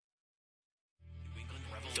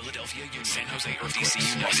Philadelphia, San Jose,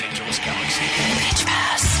 DC, Los Angeles Galaxy, Pitch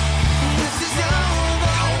Pass,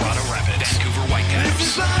 Colorado Rapids, Vancouver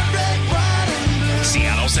Whitecaps,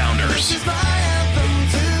 Seattle Sounders,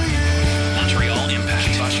 Montreal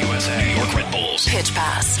Impact, USA, New York Red Bulls. Pitch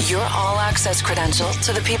Pass, your all-access credential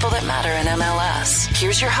to the people that matter in MLS.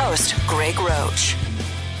 Here's your host, Greg Roach.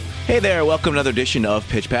 Hey there, welcome to another edition of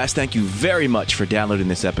Pitch Pass. Thank you very much for downloading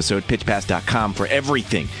this episode. PitchPass.com for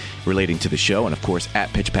everything relating to the show. And of course,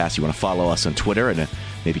 at Pitch Pass, you want to follow us on Twitter and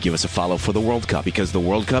maybe give us a follow for the World Cup, because the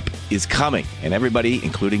World Cup is coming. And everybody,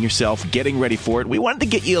 including yourself, getting ready for it. We wanted to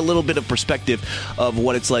get you a little bit of perspective of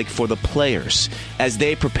what it's like for the players as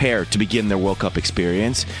they prepare to begin their World Cup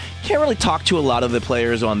experience. Can't really talk to a lot of the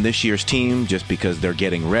players on this year's team just because they're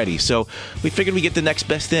getting ready. So we figured we'd get the next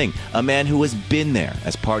best thing, a man who has been there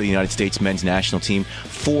as part of the United States men's national team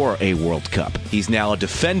for a World Cup. He's now a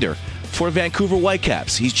defender for Vancouver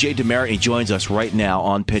Whitecaps. He's Jay DeMerit. He joins us right now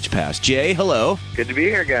on Pitch Pass. Jay, hello. Good to be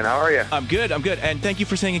here again. How are you? I'm good. And thank you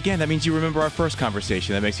for saying again. That means you remember our first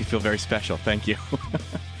conversation. That makes me feel very special. Thank you.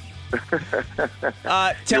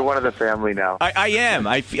 You're one of the family now. I am.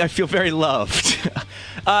 I feel very loved.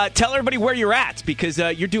 Tell everybody where you're at, because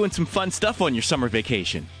you're doing some fun stuff on your summer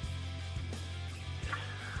vacation.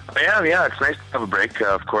 I am, yeah. It's nice to have a break,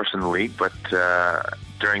 of course, in the league, but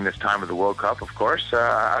during this time of the World Cup, of course,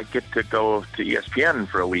 I get to go to ESPN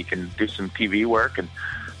for a week and do some TV work and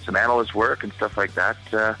some analyst work and stuff like that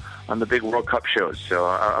on the big World Cup shows. So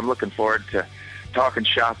I'm looking forward to talking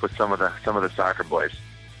shop with some of the soccer boys.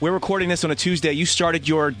 We're recording this on a Tuesday. You started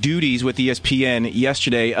your duties with ESPN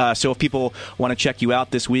yesterday, so if people want to check you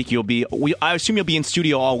out this week, I assume you'll be in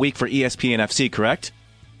studio all week for ESPN FC, correct?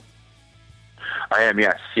 I am,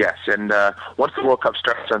 yes. And once the World Cup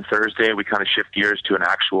starts on Thursday, we kind of shift gears to an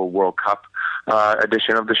actual World Cup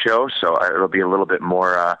edition of the show, so it'll be a little bit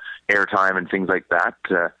more airtime and things like that,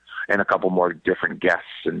 and a couple more different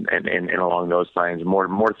guests and along those lines,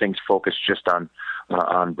 more things focused just on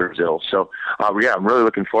Brazil. So, yeah, I'm really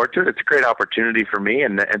looking forward to it. It's a great opportunity for me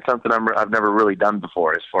and something I've never really done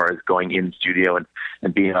before as far as going in studio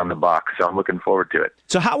and being on the box. So I'm looking forward to it.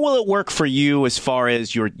 So how will it work for you as far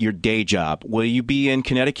as your day job? Will you be in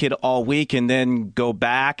Connecticut all week and then go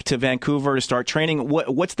back to Vancouver to start training?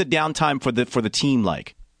 What's the downtime for the team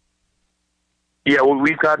like? Yeah, well,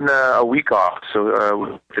 we've gotten a week off.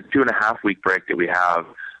 So the 2.5 week break that we have,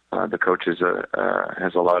 the coaches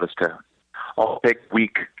has allowed us to all take a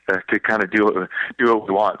week to kind of do what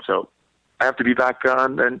we want. So I have to be back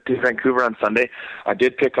to Vancouver on Sunday. I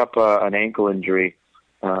did pick up an ankle injury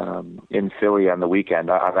in Philly on the weekend.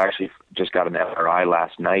 I've actually just got an MRI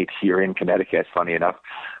last night here in Connecticut, funny enough,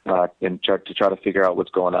 and to try to figure out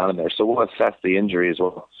what's going on in there. So we'll assess the injury as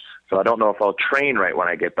well. So I don't know if I'll train right when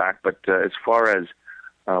I get back, but as far as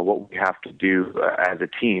what we have to do as a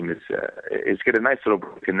team is get a nice little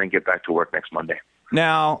break and then get back to work next Monday.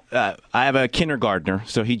 Now, I have a kindergartner,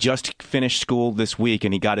 so he just finished school this week,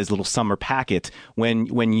 and he got his little summer packet.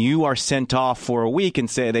 When you are sent off for a week and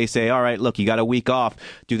they say, all right, look, you got a week off,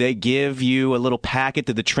 do they give you a little packet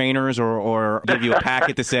to the trainers or give you a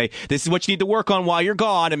packet to say, this is what you need to work on while you're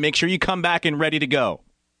gone and make sure you come back and ready to go?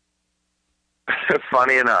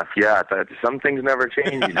 Funny enough, yeah, some things never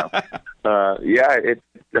change, you know.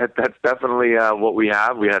 That's definitely what we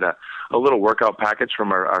have. We had a little workout package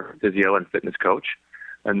from our physio and fitness coach,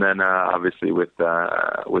 and then obviously with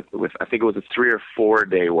I think it was a 3 or 4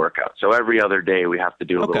 day workout. So every other day we have to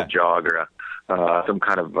do a little jog or some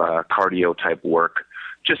kind of cardio type work,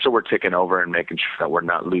 just so we're ticking over and making sure that we're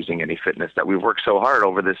not losing any fitness that we've worked so hard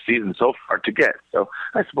over this season so far to get. So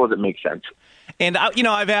I suppose it makes sense. And,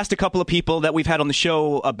 I've asked a couple of people that we've had on the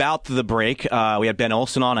show about the break. We had Ben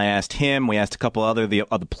Olsen on. I asked him. We asked a couple other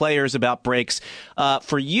players about breaks.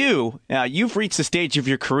 For you, you've reached the stage of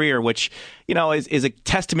your career, which, is a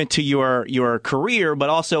testament to your career, but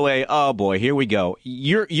also oh, boy, here we go.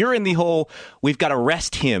 You're in the whole we've got to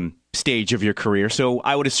rest him stage of your career. So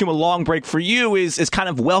I would assume a long break for you is kind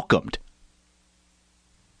of welcomed.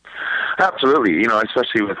 Absolutely,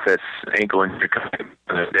 especially with this ankle injury coming.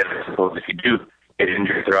 I suppose if you do get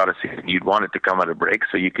injured throughout a season, you'd want it to come at a break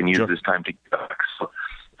so you can use this time to get back. So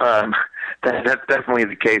that's definitely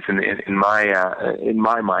the case in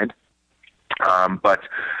my mind. But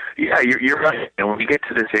yeah, you're right. And when you get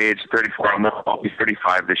to this age, 34, I'll be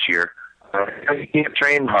 35 this year. You can't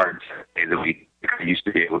train hard 7 days a week like I used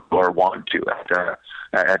to be able to or want to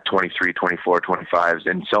at 23, 24, 25s,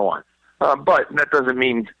 and so on. But that doesn't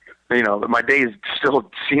mean my days still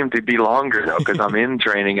seem to be longer, though, because I'm in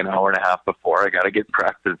training an hour and a half before. I got to get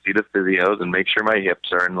prepped and see the physios and make sure my hips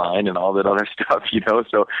are in line and all that other stuff,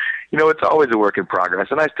 So, it's always a work in progress,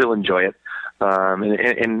 and I still enjoy it.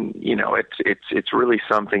 And it's really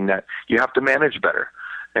something that you have to manage better.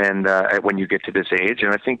 And when you get to this age,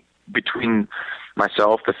 and I think between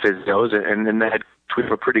myself, the physios, and that we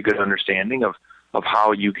have a pretty good understanding of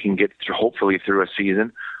how you can get through, hopefully through a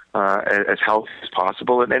season as healthy as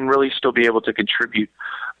possible, and really still be able to contribute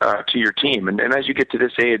to your team. And as you get to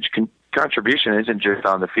this age, contribution isn't just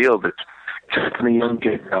on the field. It's helping the young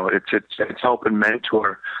kids out. It's helping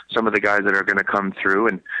mentor some of the guys that are going to come through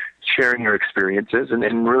and sharing your experiences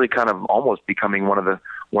and really kind of almost becoming one of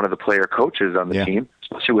the player coaches on the team,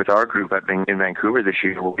 especially with our group in Vancouver this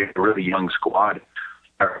year. We have a really young squad.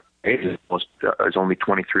 Our age is only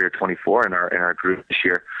 23 or 24 in our group this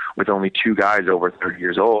year, with only 2 guys over 30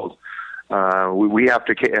 years old. We have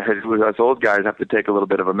to, as old guys, have to take a little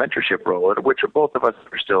bit of a mentorship role, which both of us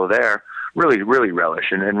are still there. Really relish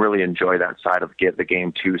and really enjoy that side of the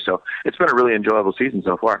game too. So it's been a really enjoyable season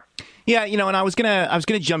so far. Yeah, and I was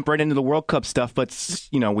gonna jump right into the World Cup stuff, but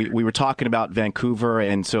we were talking about Vancouver,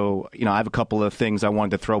 and so I have a couple of things I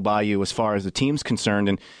wanted to throw by you as far as the team's concerned,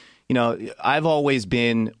 and I've always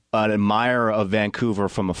been an admirer of Vancouver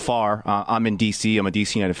from afar. I'm in D.C. I'm a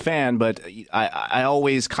D.C. United fan, but I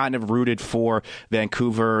always kind of rooted for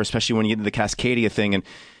Vancouver, especially when you get into the Cascadia thing. And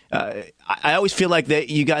I always feel like that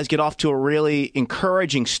you guys get off to a really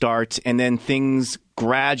encouraging start, and then things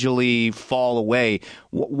gradually fall away.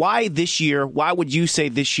 Why this year? Why would you say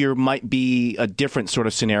this year might be a different sort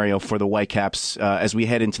of scenario for the Whitecaps as we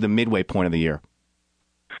head into the midway point of the year?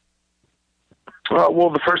 Well,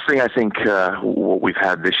 the first thing I think what we've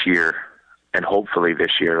had this year, and hopefully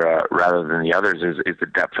this year rather than the others, is the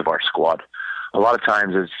depth of our squad. A lot of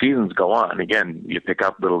times as seasons go on, again, you pick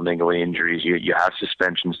up little niggly injuries, you have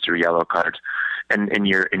suspensions through yellow cards, and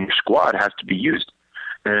your squad has to be used.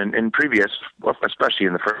 And in previous, especially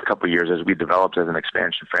in the first couple of years as we developed as an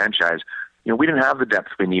expansion franchise, we didn't have the depth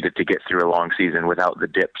we needed to get through a long season without the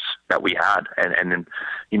dips that we had. And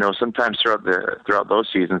sometimes throughout those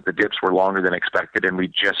seasons, the dips were longer than expected, and we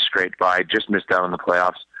just scraped by, just missed out on the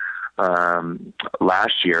playoffs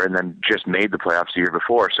last year, and then just made the playoffs the year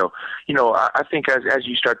before. So, I think as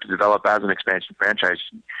you start to develop as an expansion franchise,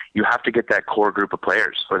 you have to get that core group of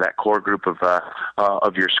players, or that core group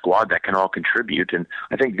of your squad that can all contribute. And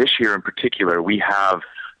I think this year in particular, we have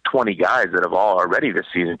 20 guys that have all already this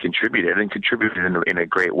season contributed in a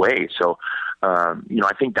great way. So, I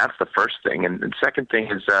think that's the first thing. And the second thing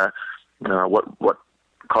is what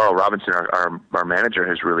Carl Robinson, our manager,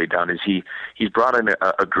 has really done is he's brought in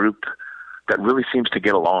a group that really seems to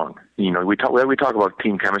get along. We talk about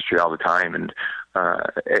team chemistry all the time, and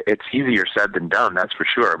it's easier said than done, that's for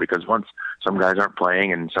sure, because once some guys aren't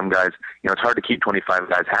playing and some guys, it's hard to keep 25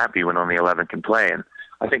 guys happy when only 11 can play. And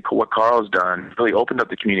I think what Carl's done really opened up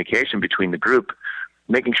the communication between the group,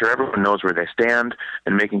 making sure everyone knows where they stand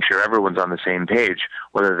and making sure everyone's on the same page,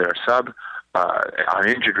 whether they're a sub, an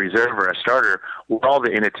injured reserve, or a starter. We're all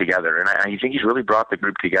in it together. And I think he's really brought the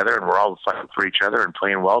group together, and we're all fighting for each other and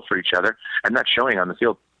playing well for each other, and that's showing on the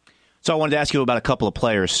field. So I wanted to ask you about a couple of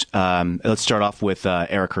players. Let's start off with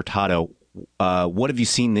Erik Hurtado. What have you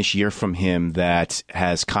seen this year from him that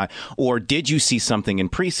has or did you see something in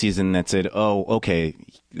preseason that said, oh, okay,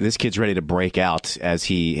 this kid's ready to break out, as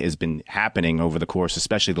he has been happening over the course,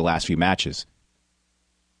 especially the last few matches?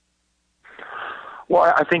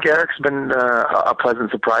 Well, I think Eric's been a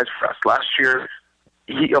pleasant surprise for us. Last year,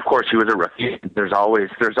 of course, he was a rookie. There's always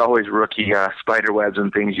rookie spider webs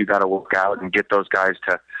and things you got to work out and get those guys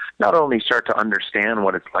to not only start to understand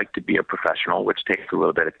what it's like to be a professional, which takes a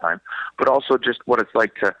little bit of time, but also just what it's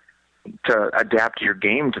like to adapt your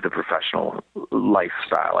game to the professional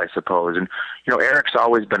lifestyle, I suppose. And, Eric's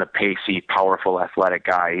always been a pacey, powerful, athletic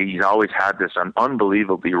guy. He's always had this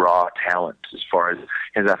unbelievably raw talent as far as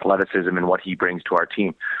his athleticism and what he brings to our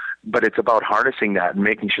team. But it's about harnessing that and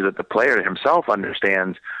making sure that the player himself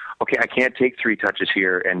understands, okay, I can't take 3 touches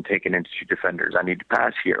here and take it into 2 defenders. I need to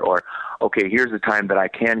pass here. Or, okay, here's the time that I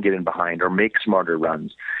can get in behind or make smarter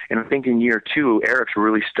runs. And I think in year 2, Eric's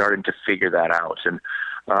really starting to figure that out. And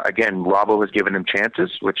again, Robbo has given him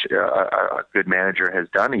chances, which a good manager has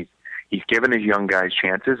done. He's given his young guys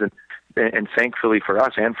chances, and thankfully for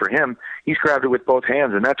us and for him, he's grabbed it with both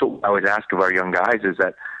hands. And that's what I always ask of our young guys is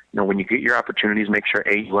that, when you get your opportunities, make sure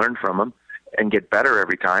A, you learn from them and get better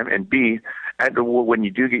every time, and B, when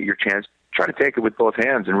you do get your chance, try to take it with both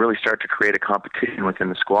hands and really start to create a competition within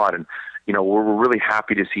the squad. And we're really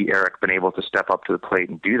happy to see Erik been able to step up to the plate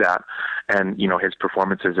and do that. And, his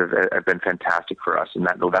performances have been fantastic for us. And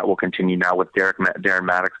that will continue now with Darren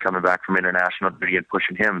Maddox coming back from international duty and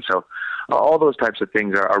pushing him. So all those types of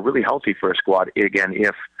things are really healthy for a squad, again,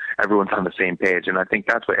 if everyone's on the same page. And I think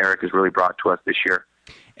that's what Erik has really brought to us this year.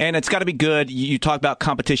 And it's got to be good. You talk about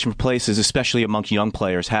competition for places, especially amongst young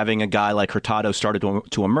players. Having a guy like Hurtado started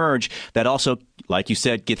to emerge that also, like you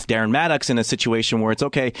said, gets Darren Maddox in a situation where it's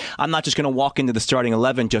okay, I'm not just going to walk into the starting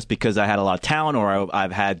 11 just because I had a lot of talent or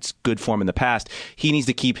I've had good form in the past. He needs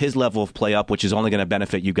to keep his level of play up, which is only going to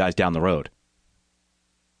benefit you guys down the road.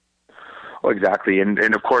 Well, exactly. And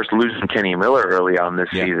of course, losing Kenny Miller early on this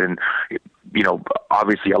season,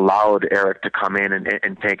 obviously allowed Eric to come in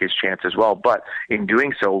and take his chance as well. But in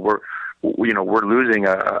doing so, we're losing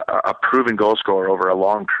a proven goal scorer over a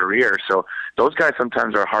long career. So those guys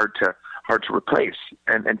sometimes are hard to replace.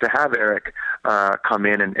 And to have Eric come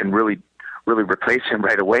in and really replace him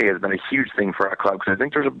right away has been a huge thing for our club, because I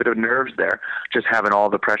think there's a bit of nerves there, just having all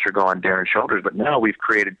the pressure go on Darren's shoulders. But now we've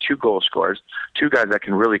created 2 goal scorers, 2 guys that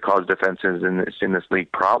can really cause defenses in this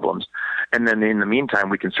league problems. And then in the meantime,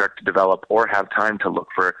 we can start to develop or have time to look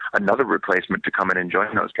for another replacement to come in and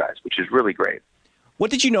join those guys, which is really great.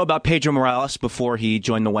 What did you know about Pedro Morales before he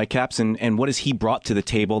joined the Whitecaps, and what has he brought to the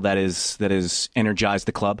table that has energized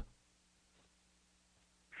the club?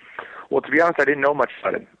 Well, to be honest, I didn't know much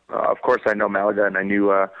about him. Of course, I know Malaga, and I knew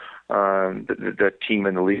the team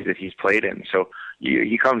in the league that he's played in. So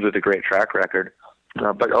he comes with a great track record.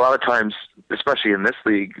 But a lot of times, especially in this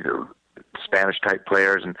league, Spanish-type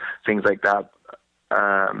players and things like that,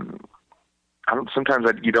 sometimes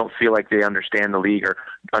you don't feel like they understand the league or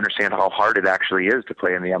understand how hard it actually is to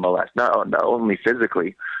play in the MLS. Not only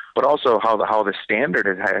physically, but also how the standard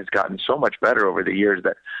has gotten so much better over the years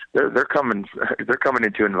that they're coming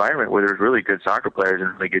into an environment where there's really good soccer players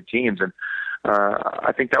and really good teams. And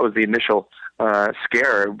I think that was the initial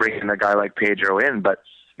scare, bringing a guy like Pedro in. But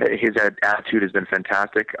his attitude has been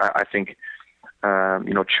fantastic. I think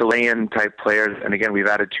Chilean type players, and again, we've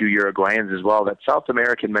added 2 Uruguayans as well. That South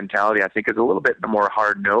American mentality, I think, is a little bit more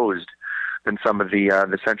hard nosed than some of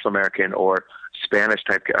the Central American or Spanish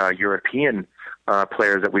type European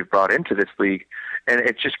players that we've brought into this league. And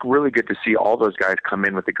it's just really good to see all those guys come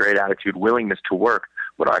in with a great attitude, willingness to work,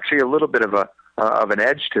 but actually a little bit of an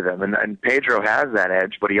edge to them. And Pedro has that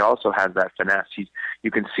edge, but he also has that finesse.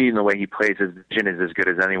 You can see in the way he plays, his vision is as good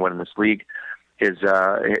as anyone in this league. His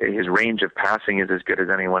range of passing is as good as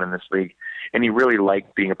anyone in this league. And he really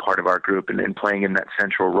liked being a part of our group and playing in that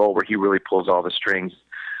central role where he really pulls all the strings.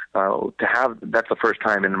 That's the first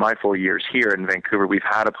time in my 4 years here in Vancouver we've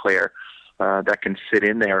had a player that can sit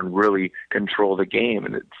in there and really control the game.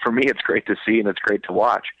 And for me, it's great to see and it's great to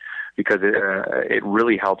watch, because it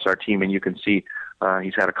really helps our team. And you can see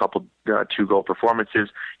he's had a couple 2-goal performances.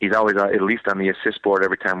 He's always at least on the assist board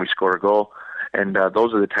every time we score a goal. And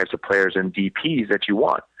those are the types of players and DPs that you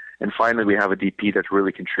want. And finally, we have a DP that's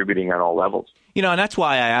really contributing on all levels. And that's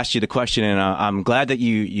why I asked you the question, and I'm glad that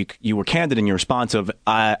you were candid in your response of,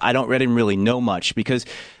 I didn't really know much, because,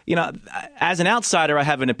 as an outsider, I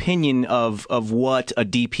have an opinion of what a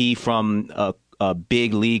DP from a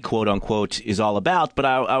big league, quote unquote, is all about. But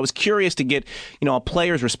I was curious to get, a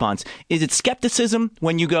player's response. Is it skepticism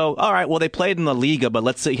when you go, all right, well, they played in the Liga, but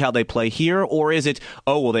let's see how they play here? Or is it,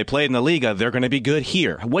 oh, well, they played in the Liga, they're going to be good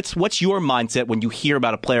here? What's your mindset when you hear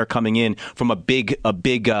about a player coming in from a big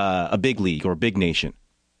league or a big nation?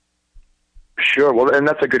 Sure. Well, and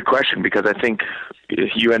that's a good question, because I think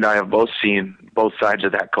you and I have both seen both sides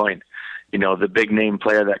of that coin. The big name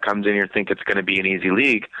player that comes in here think it's going to be an easy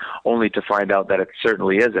league, only to find out that it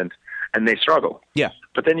certainly isn't, and they struggle. Yeah.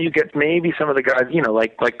 But then you get maybe some of the guys,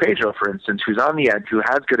 like Pedro, for instance, who's on the edge, who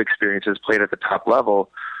has good experiences, played at the top level,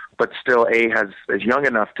 but still is young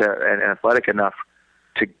enough and athletic enough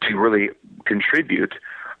to really contribute,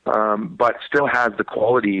 but still has the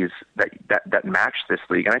qualities that match this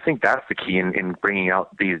league. And I think that's the key in bringing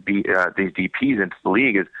out these DPs into the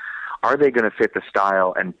league is, are they going to fit the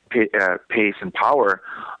style and pace and power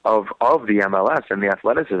of the MLS and the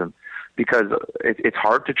athleticism? Because it's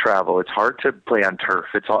hard to travel, it's hard to play on turf,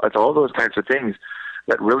 it's all those types of things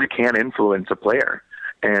that really can influence a player.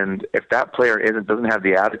 And if that player doesn't have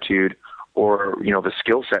the attitude or the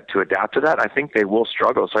skill set to adapt to that, I think they will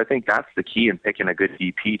struggle. So I think that's the key in picking a good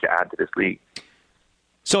DP to add to this league.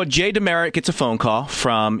 So Jay DeMeritt gets a phone call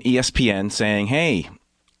from ESPN saying, hey,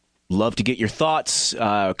 love to get your thoughts.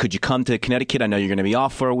 Could you come to Connecticut? I know you're going to be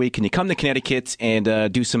off for a week. Can you come to Connecticut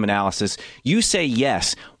and do some analysis? You say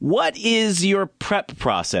yes. What is your prep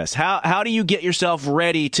process? How do you get yourself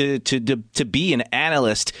ready to be an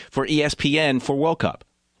analyst for ESPN for World Cup?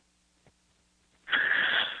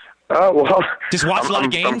 Well, just watch a lot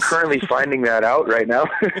of games. I'm currently finding that out right now,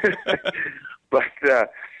 but.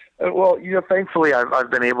 Well, thankfully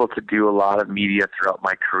I've been able to do a lot of media throughout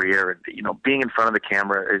my career, and being in front of the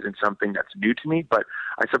camera isn't something that's new to me. But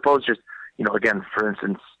I suppose just again, for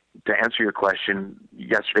instance, to answer your question,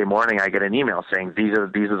 yesterday morning I get an email saying these are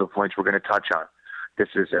the points we're going to touch on. This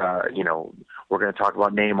is we're going to talk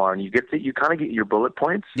about Neymar, and you kind of get your bullet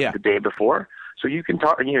points the day before. So you can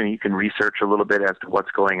talk, you can research a little bit as to what's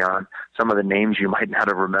going on. Some of the names you might not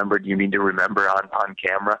have remembered, you need to remember on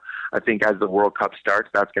camera. I think as the World Cup starts,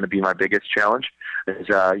 that's going to be my biggest challenge. Is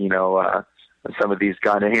some of these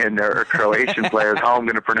Ghanaian or Croatian players, how I'm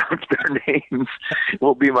going to pronounce their names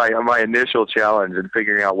will be my initial challenge in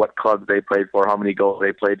figuring out what clubs they played for, how many goals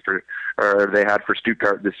they played for, or they had for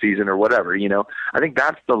Stuttgart this season, or whatever. I think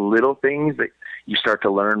that's the little things that you start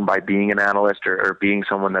to learn by being an analyst or being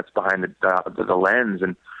someone that's behind the lens.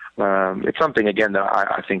 And it's something, again, that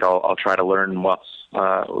I think I'll try to learn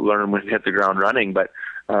when we hit the ground running. But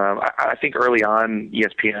I think early on,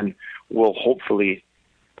 ESPN will hopefully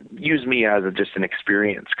use me as just an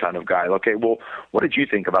experienced kind of guy. Okay, well, what did you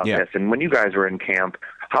think about this? And when you guys were in camp,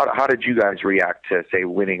 how did you guys react to, say,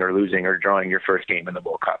 winning or losing or drawing your first game in the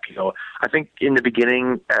World Cup? I think in the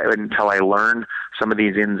beginning, until I learn some of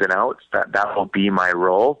these ins and outs, that will be my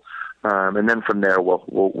role. And then from there,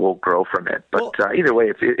 we'll grow from it. But either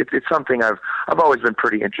way, it's something I've always been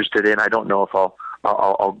pretty interested in. I don't know if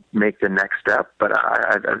I'll make the next step, but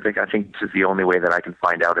I think this is the only way that I can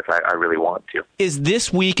find out if I really want to. Is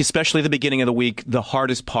this week, especially the beginning of the week, the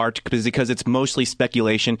hardest part because it's mostly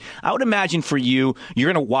speculation? I would imagine for you,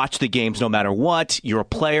 you're going to watch the games no matter what. You're a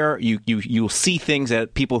player. You'll see things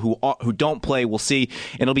that people who don't play will see,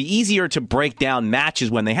 and it'll be easier to break down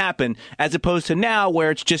matches when they happen, as opposed to now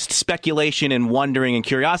where it's just speculation and wondering and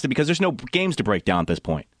curiosity because there's no games to break down at this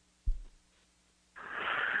point.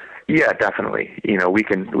 Yeah, definitely. We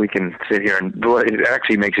can sit here and it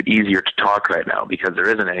actually makes it easier to talk right now because there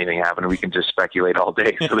isn't anything happening. We can just speculate all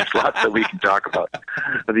day. So there's lots that we can talk about,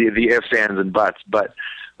 the ifs, ands, and buts. But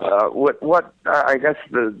what I guess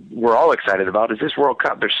we're all excited about is this World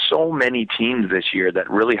Cup. There's so many teams this year that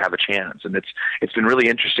really have a chance, and it's been really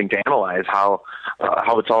interesting to analyze how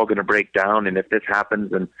it's all going to break down. And if this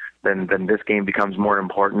happens, then this game becomes more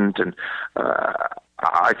important. And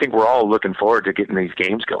I think we're all looking forward to getting these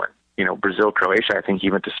games going. Brazil, Croatia, I think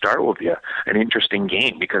even to start will be an interesting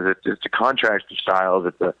game because it's a contrast of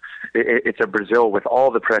styles. It's a Brazil with all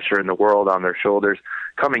the pressure in the world on their shoulders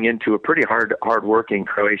coming into a pretty hard-working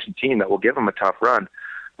Croatian team that will give them a tough run.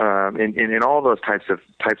 In all those types of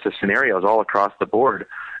scenarios all across the board,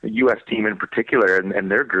 the U.S. team in particular and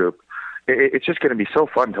their group, it's just going to be so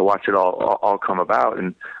fun to watch it all come about.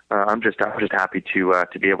 And I'm just happy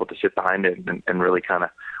to be able to sit behind it and really kind of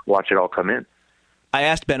watch it all come in. I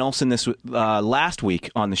asked Ben Olsen this last week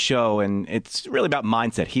on the show, and it's really about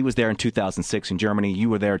mindset. He was there in 2006 in Germany. You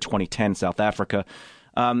were there in 2010 South Africa.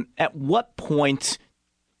 At what point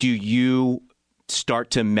do you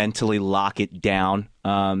start to mentally lock it down?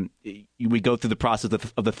 We go through the process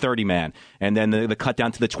of the 30-man, and then the cut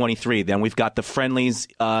down to the 23. Then we've got the friendlies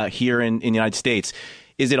here in the United States.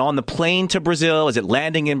 Is it on the plane to Brazil? Is it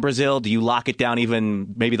landing in Brazil? Do you lock it down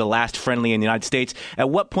even maybe the last friendly in the United States?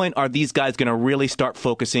 At what point are these guys going to really start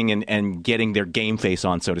focusing and getting their game face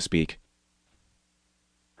on, so to speak?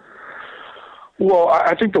 Well,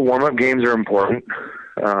 I think the warm-up games are important,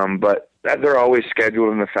 but they're always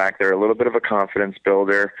scheduled in the fact they're a little bit of a confidence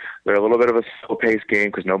builder. They're a little bit of a slow-paced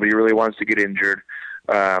game because nobody really wants to get injured,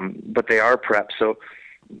 but they are prepped. So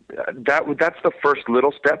that's the first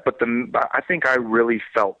little step, but I think I really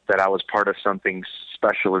felt that I was part of something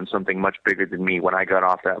special and something much bigger than me when I got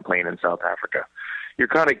off that plane in South Africa. You're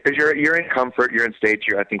kind of, because you're in comfort, you're in stage.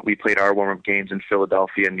 I think we played our warm-up games in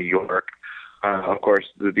Philadelphia and New York. Of course,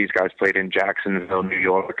 these guys played in Jacksonville, New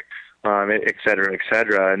York, et cetera, et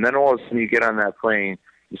cetera. And then all of a sudden you get on that plane,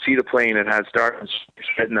 you see the plane, it has stars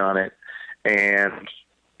sitting on it, and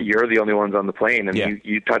you're the only ones on the plane, and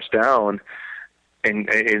you touch down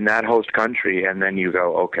in that host country, and then you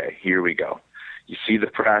go, okay, here we go. You see the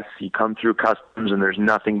press, you come through customs, and there's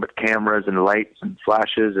nothing but cameras and lights and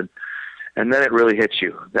flashes, and then it really hits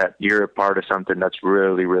you that you're a part of something that's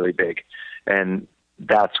really, really big. And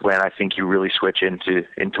that's when I think you really switch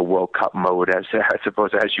into World Cup mode, I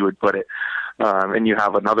suppose, as you would put it. And you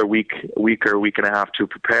have another week or week and a half to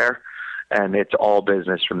prepare, and it's all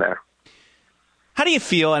business from there. How do you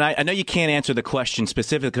feel, and I know you can't answer the question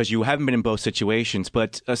specifically because you haven't been in both situations,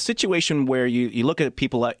 but a situation where you look at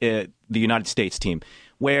people at the United States team,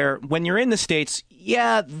 where when you're in the States,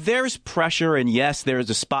 yeah, there's pressure, and yes, there's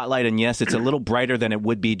a spotlight, and yes, it's a little brighter than it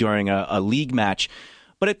would be during a league match.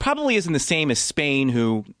 but it probably isn't the same as Spain,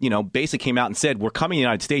 who, basically came out and said, we're coming to the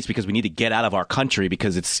United States because we need to get out of our country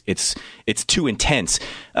because it's too intense.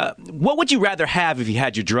 What would you rather have if you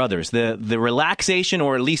had your druthers? The relaxation,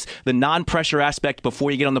 or at least the non-pressure aspect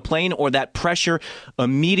before you get on the plane, or that pressure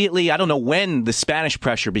immediately? I don't know when the Spanish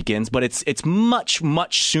pressure begins, but it's much,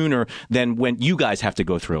 much sooner than when you guys have to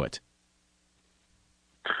go through it.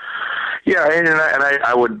 Yeah, and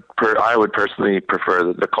I would personally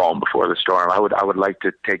prefer the calm before the storm. I would like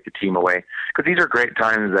to take the team away, because these are great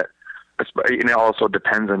times that, and it also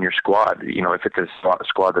depends on your squad. If it's a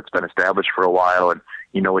squad that's been established for a while and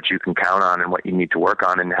you know what you can count on and what you need to work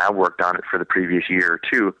on and have worked on it for the previous year or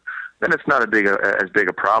two, then it's not as big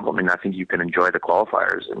a problem. And I think you can enjoy the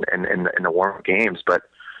qualifiers and the warm-up games. But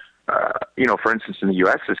for instance, in the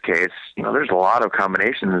U.S.'s case, there's a lot of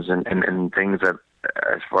combinations and things that,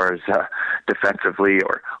 as far as defensively,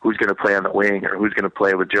 or who's going to play on the wing, or who's going to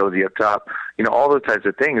play with Josie up top, all those types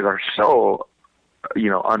of things are so,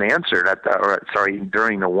 unanswered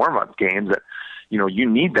during the warm-up games, that, you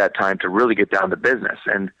need that time to really get down to business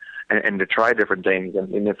and to try different things.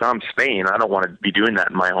 And if I'm Spain, I don't want to be doing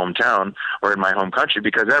that in my hometown or in my home country,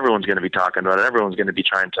 because everyone's going to be talking about it. Everyone's going to be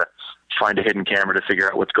trying to find a hidden camera to figure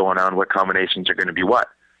out what's going on, what combinations are going to be what.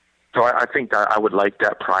 So I think that I would like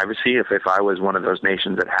that privacy if I was one of those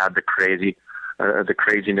nations that had the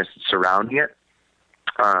craziness surrounding it.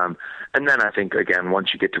 And then I think, again,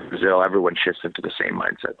 once you get to Brazil, everyone shifts into the same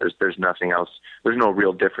mindset. There's nothing else. There's no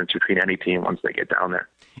real difference between any team once they get down there.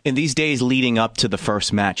 In these days leading up to the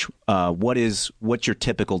first match, what's your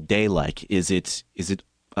typical day like? Is it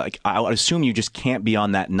like, I would assume you just can't be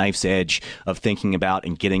on that knife's edge of thinking about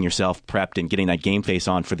and getting yourself prepped and getting that game face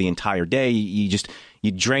on for the entire day.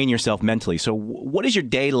 You drain yourself mentally. So what is your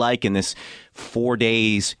day like in this 4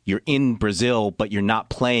 days? You're in Brazil, but you're not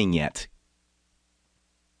playing yet.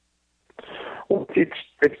 Well,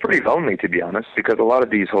 it's pretty lonely, to be honest, because a lot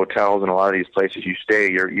of these hotels and a lot of these places you stay,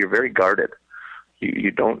 you're very guarded.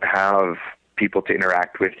 You don't have people to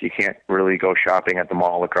interact with. You can't really go shopping at the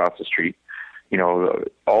mall across the street.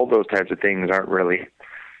 All those types of things aren't really,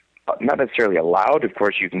 not necessarily allowed. Of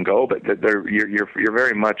course, you can go, but you're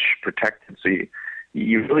very much protected. So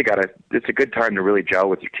you really it's a good time to really gel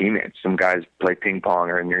with your teammates. Some guys play ping pong,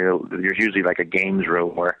 and there's usually like a games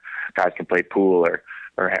room where guys can play pool or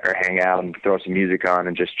hang out and throw some music on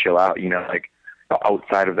and just chill out, like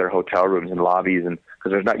outside of their hotel rooms and lobbies. And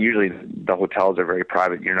because there's not usually, the hotels are very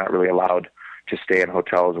private. You're not really allowed to stay in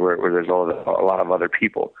hotels where there's a lot of other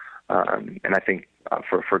people. And I think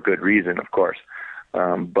for good reason, of course.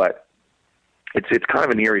 But it's kind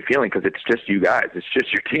of an eerie feeling, because it's just you guys. It's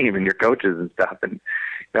just your team and your coaches and stuff. And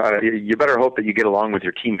you better hope that you get along with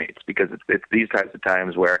your teammates, because it's these types of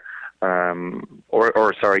times where,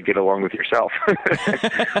 get along with yourself.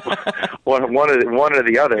 one or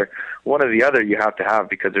the other you have to have,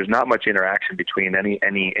 because there's not much interaction between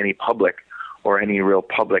any public or any real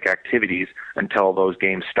public activities until those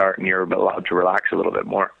games start and you're allowed to relax a little bit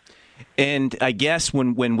more. And I guess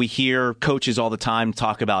when we hear coaches all the time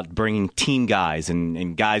talk about bringing team guys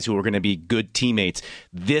and guys who are going to be good teammates,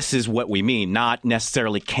 this is what we mean, not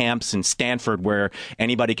necessarily camps in Stanford where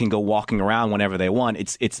anybody can go walking around whenever they want.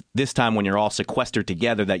 It's this time when you're all sequestered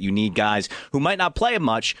together that you need guys who might not play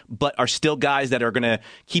much, but are still guys that are going to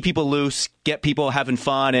keep people loose, get people having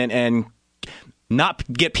fun, and not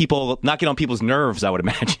get on people's nerves, I would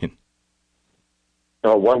imagine.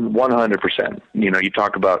 Oh, 100%. You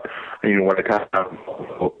talk about, what I kind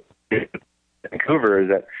of Vancouver is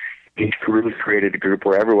that he's really created a group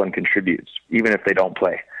where everyone contributes, even if they don't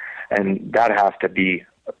play. And that has to be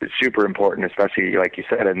super important, especially, like you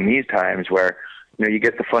said, in these times where, you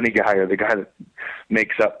get the funny guy or the guy that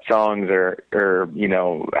makes up songs or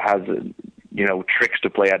has, tricks to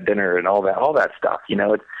play at dinner and all that stuff.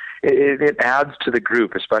 It adds to the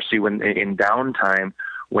group, especially when in downtime,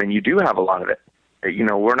 when you do have a lot of it.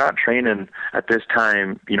 We're not training at this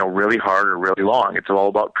time, really hard or really long. It's all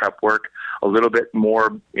about prep work, a little bit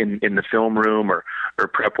more in the film room or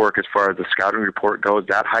prep work as far as the scouting report goes.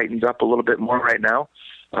 That heightens up a little bit more right now.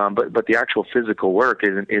 But the actual physical work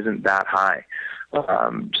isn't that high.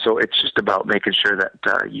 So it's just about making sure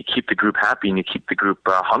that you keep the group happy and you keep the group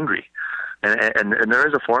hungry. And there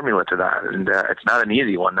is a formula to that, and it's not an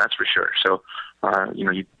easy one, that's for sure. So,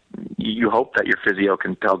 you hope that your physio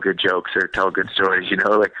can tell good jokes or tell good stories,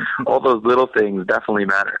 like all those little things definitely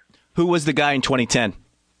matter. Who was the guy in 2010?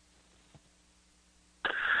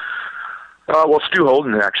 Well, Stu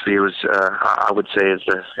Holden, actually, was, I would say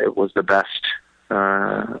it was the best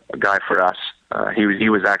guy for us. He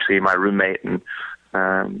was actually my roommate, and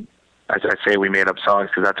as I say, we made up songs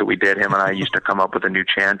because that's what we did. Him and I used to come up with a new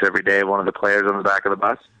chant every day of one of the players on the back of the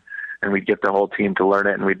bus, and we'd get the whole team to learn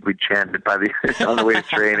it, and we'd chant it on the way to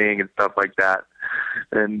training and stuff like that.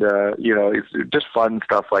 And it's just fun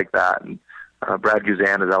stuff like that. And Brad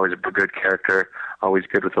Guzan is always a good character, always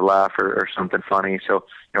good with a laugh or something funny. So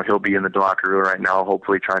he'll be in the locker room right now,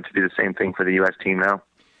 hopefully trying to do the same thing for the U.S. team now.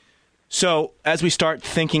 So as we start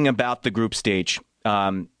thinking about the group stage,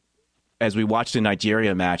 as we watched the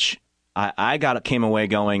Nigeria match, I came away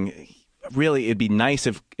going, really, it'd be nice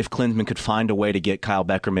if Klinsmann could find a way to get Kyle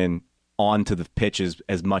Beckerman onto the pitch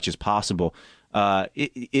as much as possible.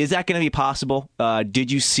 Is that going to be possible?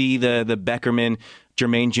 Did you see the Beckerman,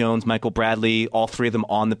 Jermaine Jones, Michael Bradley, all three of them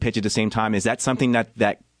on the pitch at the same time? Is that something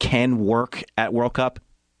that can work at World Cup?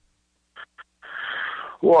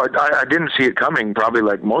 Well, I didn't see it coming, probably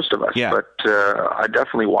like most of us, yeah. But I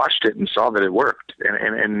definitely watched it and saw that it worked.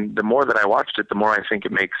 And the more that I watched it, the more I think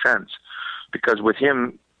it makes sense. Because with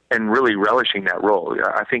him and really relishing that role,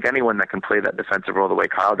 I think anyone that can play that defensive role the way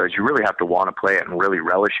Kyle does, you really have to want to play it and really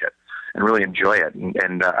relish it and really enjoy it.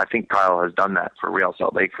 And I think Kyle has done that for Real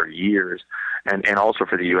Salt Lake for years and also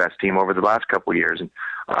for the U.S. team over the last couple of years. And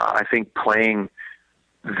I think playing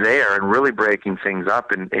there and really breaking things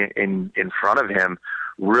up in front of him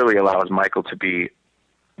really allows Michael to be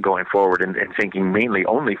going forward and thinking mainly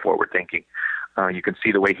only forward thinking. You can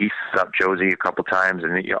see the way he set up Josie a couple times,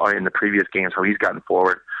 and in the previous games how he's gotten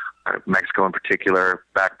forward. Mexico in particular,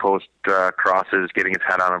 back post crosses, getting his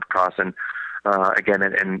head on a cross, and again,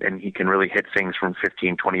 and he can really hit things from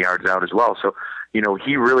 15, 20 yards out as well. So,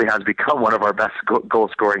 he really has become one of our best goal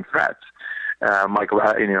scoring threats. Michael,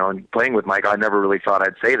 and playing with Mike, I never really thought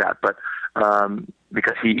I'd say that, but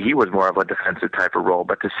because he was more of a defensive type of role.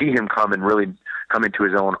 But to see him come and really come into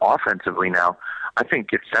his own offensively now, I think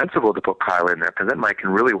it's sensible to put Kyle in there because then Mike can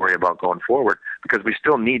really worry about going forward because we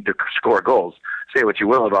still need to score goals. Say what you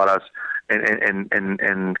will about us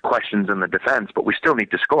and questions in the defense, but we still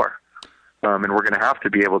need to score. And we're going to have to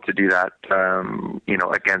be able to do that,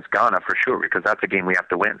 against Ghana for sure because that's a game we have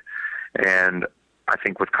to win. And I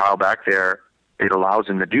think with Kyle back there, it allows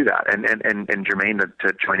him to do that and Jermaine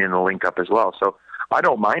to join in the link up as well. So I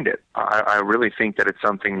don't mind it. I really think that it's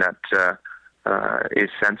something that is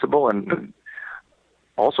sensible and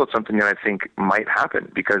also it's something that I think might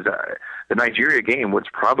happen because the Nigeria game was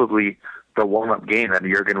probably the warm-up game that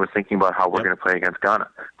Jurgen was thinking about how we're going to play against Ghana.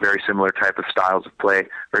 Very similar type of styles of play,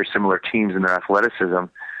 very similar teams in their athleticism.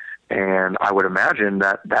 And I would imagine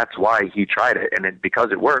that that's why he tried it. And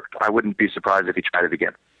because it worked, I wouldn't be surprised if he tried it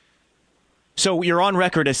again. So you're on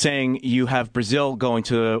record as saying you have Brazil going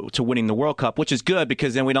to winning the World Cup, which is good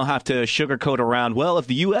because then we don't have to sugarcoat around, well, if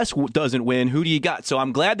the U.S. doesn't win, who do you got? So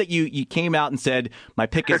I'm glad that you came out and said, my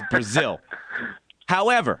pick is Brazil.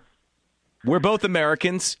 However, we're both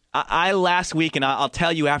Americans. I last week, and I'll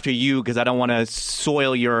tell you after you because I don't want to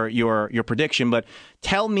soil your prediction, but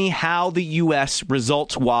tell me how the U.S.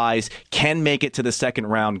 results-wise can make it to the second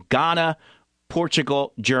round. Ghana,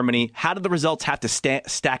 Portugal, Germany. How do the results have to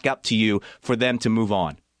stack up to you for them to move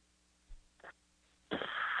on?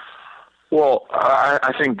 Well,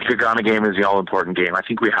 I think the Ghana game is the all-important game. I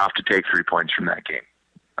think we have to take 3 points from that game.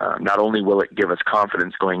 Not only will it give us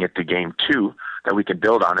confidence going into game 2 that we can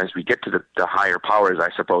build on as we get to the higher powers, I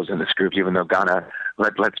suppose, in this group, even though Ghana,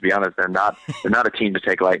 let's be honest, they're not a team to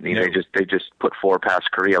take lightly. No. They just put 4 past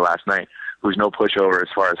Korea last night, who's no pushover as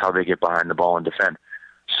far as how they get behind the ball and defend.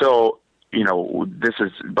 So,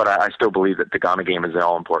 but I still believe that the Ghana game is an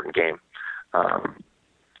all-important game.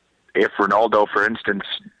 If Ronaldo, for instance,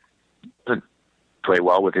 doesn't play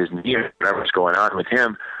well with his knee or whatever's going on with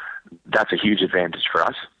him, that's a huge advantage for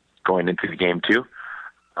us going into the game too.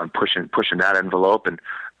 Pushing that envelope, and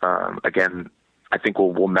again, I think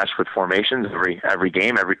we'll mess with formations every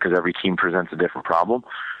game, because every team presents a different problem.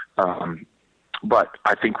 But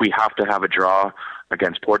I think we have to have a draw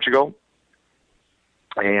against Portugal.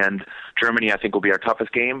 And Germany, I think, will be our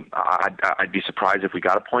toughest game. I'd be surprised if we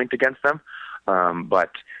got a point against them.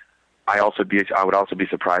 But I would also be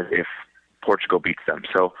surprised if Portugal beats them.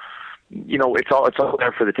 So, it's all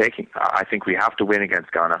there for the taking. I think we have to win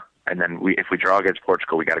against Ghana, and then if we draw against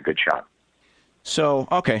Portugal, we got a good shot. So,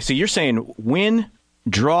 okay, so you're saying win,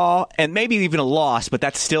 draw, and maybe even a loss, but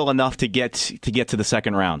that's still enough to get to the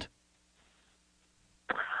second round.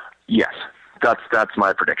 Yes. That's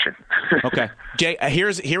my prediction. Okay, Jay.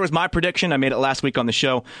 Here was my prediction. I made it last week on the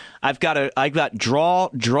show. I've got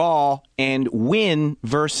draw, and win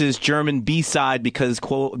versus German B-side because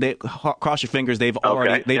cross your fingers. They've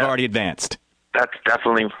already advanced. That's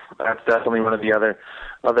definitely one of the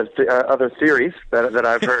other theories that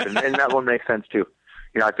I've heard, and that one makes sense too.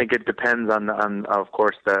 I think it depends on of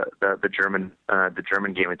course the German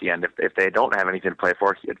game at the end. If they don't have anything to play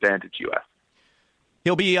for, advantage U.S.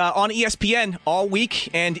 He'll be on ESPN all week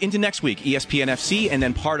and into next week, ESPN FC, and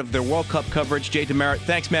then part of their World Cup coverage. Jay DeMerit,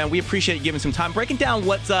 thanks, man. We appreciate you giving some time, breaking down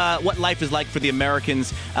what life is like for the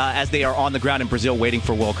Americans as they are on the ground in Brazil waiting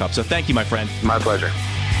for World Cup. So thank you, my friend. My pleasure.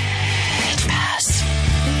 Pitch Pass.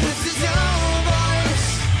 This is your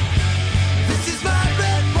voice. This is my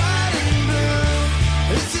red, white, and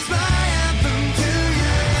blue. This is my anthem to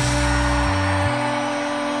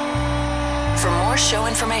you. For more show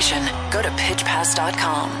information, go to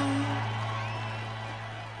pitchpass.com.